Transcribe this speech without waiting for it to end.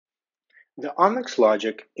The Omics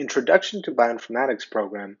Logic Introduction to Bioinformatics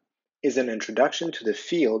program is an introduction to the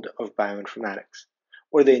field of bioinformatics,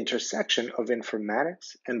 or the intersection of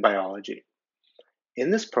informatics and biology.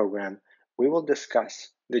 In this program, we will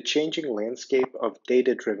discuss the changing landscape of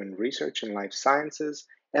data-driven research in life sciences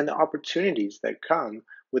and the opportunities that come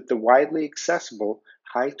with the widely accessible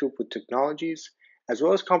high-throughput technologies, as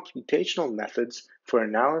well as computational methods for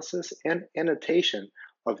analysis and annotation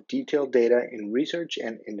of detailed data in research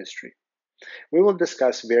and industry. We will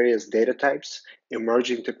discuss various data types,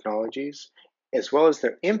 emerging technologies, as well as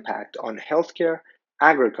their impact on healthcare,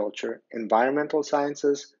 agriculture, environmental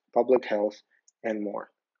sciences, public health, and more.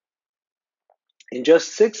 In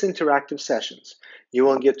just 6 interactive sessions, you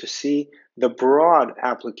will get to see the broad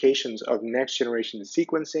applications of next-generation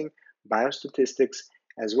sequencing, biostatistics,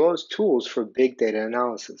 as well as tools for big data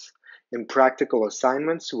analysis. In practical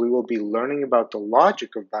assignments, we will be learning about the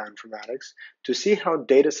logic of bioinformatics to see how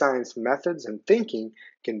data science methods and thinking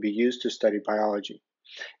can be used to study biology.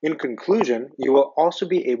 In conclusion, you will also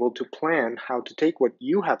be able to plan how to take what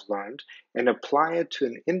you have learned and apply it to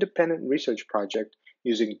an independent research project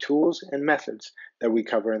using tools and methods that we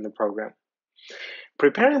cover in the program.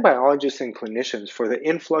 Preparing biologists and clinicians for the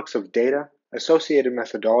influx of data, associated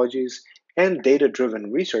methodologies, and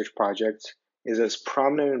data-driven research projects is as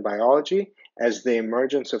prominent in biology as the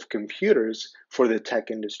emergence of computers for the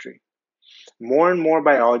tech industry. More and more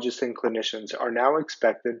biologists and clinicians are now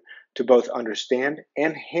expected to both understand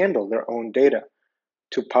and handle their own data,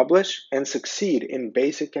 to publish and succeed in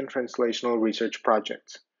basic and translational research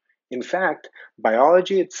projects. In fact,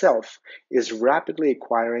 biology itself is rapidly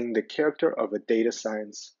acquiring the character of a data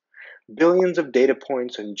science. Billions of data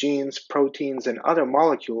points on genes, proteins, and other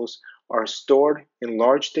molecules are stored in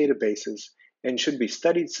large databases and should be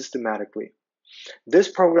studied systematically. This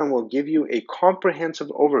program will give you a comprehensive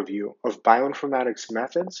overview of bioinformatics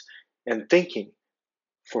methods and thinking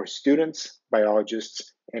for students,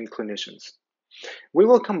 biologists, and clinicians. We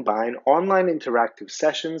will combine online interactive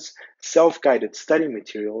sessions, self-guided study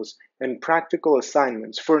materials, and practical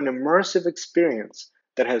assignments for an immersive experience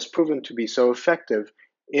that has proven to be so effective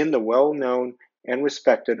in the well-known and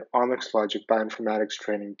respected Omics Logic Bioinformatics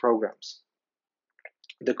training programs.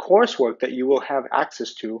 The coursework that you will have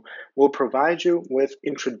access to will provide you with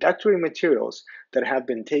introductory materials that have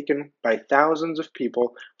been taken by thousands of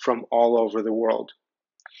people from all over the world.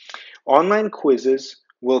 Online quizzes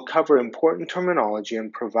will cover important terminology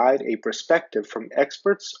and provide a perspective from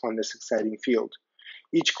experts on this exciting field.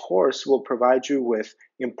 Each course will provide you with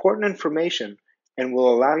important information and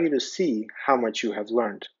will allow you to see how much you have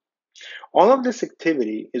learned. All of this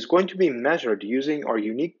activity is going to be measured using our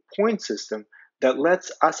unique point system that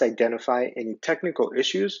lets us identify any technical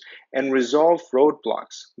issues and resolve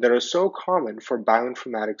roadblocks that are so common for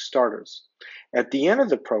bioinformatics starters. At the end of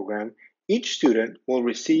the program, each student will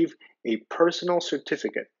receive a personal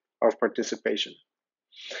certificate of participation.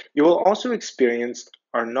 You will also experience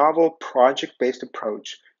our novel project-based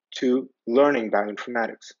approach to learning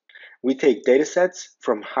bioinformatics. We take datasets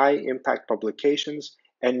from high-impact publications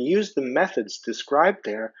and use the methods described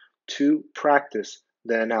there to practice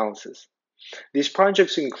the analysis. These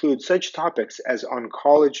projects include such topics as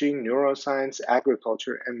oncology, neuroscience,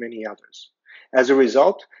 agriculture, and many others. As a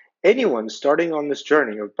result, anyone starting on this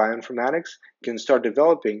journey of bioinformatics can start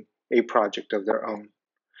developing a project of their own.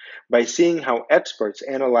 By seeing how experts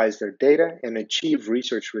analyze their data and achieve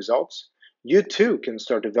research results, you too can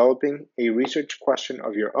start developing a research question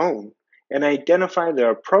of your own and identify the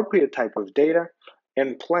appropriate type of data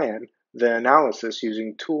and plan the analysis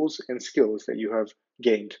using tools and skills that you have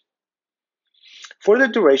gained. For the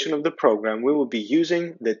duration of the program, we will be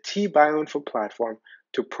using the T-Bioinfo platform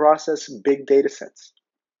to process big data sets.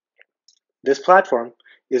 This platform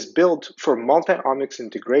is built for multi-omics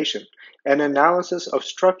integration and analysis of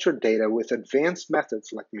structured data with advanced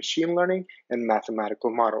methods like machine learning and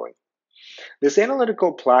mathematical modeling. This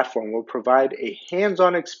analytical platform will provide a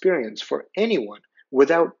hands-on experience for anyone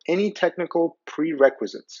without any technical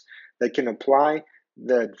prerequisites that can apply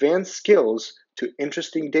the advanced skills to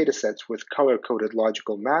interesting datasets with color-coded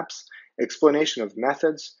logical maps, explanation of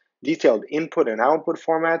methods, detailed input and output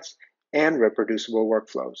formats, and reproducible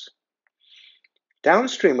workflows.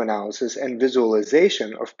 Downstream analysis and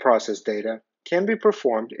visualization of processed data can be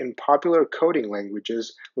performed in popular coding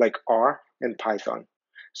languages like R and Python.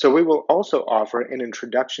 So we will also offer an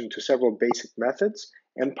introduction to several basic methods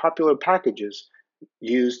and popular packages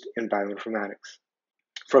used in bioinformatics,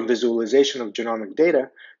 from visualization of genomic data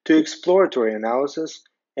to exploratory analysis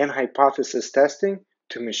and hypothesis testing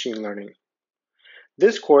to machine learning.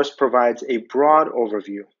 This course provides a broad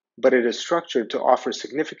overview, but it is structured to offer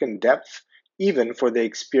significant depth even for the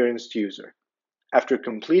experienced user. After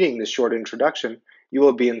completing this short introduction, you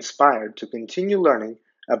will be inspired to continue learning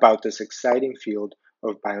about this exciting field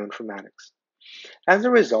of bioinformatics. As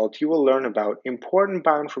a result, you will learn about important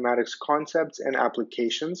bioinformatics concepts and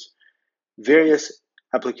applications, various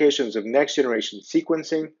applications of next generation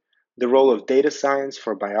sequencing, the role of data science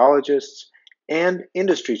for biologists, and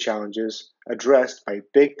industry challenges addressed by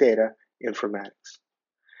big data informatics.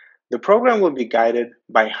 The program will be guided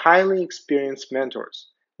by highly experienced mentors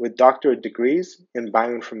with doctorate degrees in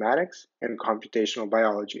bioinformatics and computational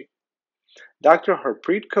biology. Dr.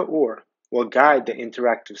 Harpreet Kaur will guide the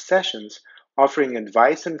interactive sessions, offering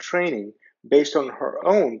advice and training based on her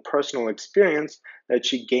own personal experience that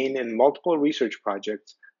she gained in multiple research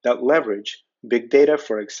projects that leverage big data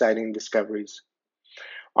for exciting discoveries.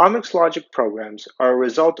 OmicsLogic programs are a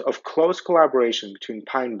result of close collaboration between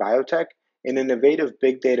Pine Biotech, an innovative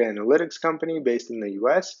big data analytics company based in the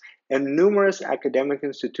US, and numerous academic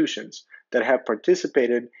institutions that have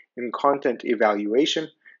participated in content evaluation,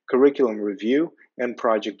 curriculum review, and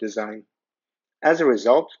project design. As a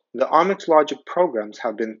result, the OmicsLogic programs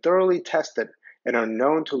have been thoroughly tested and are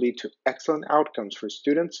known to lead to excellent outcomes for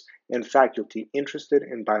students and faculty interested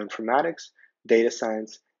in bioinformatics, data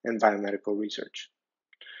science, and biomedical research.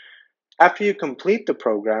 After you complete the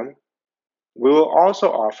program, we will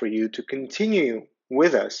also offer you to continue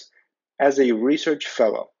with us as a research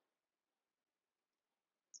fellow.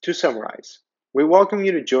 To summarize, we welcome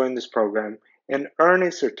you to join this program and earn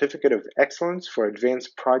a certificate of excellence for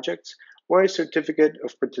advanced projects or a certificate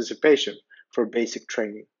of participation for basic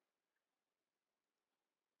training.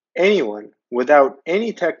 Anyone without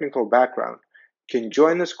any technical background can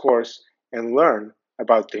join this course and learn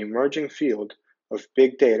about the emerging field of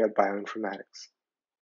big data bioinformatics.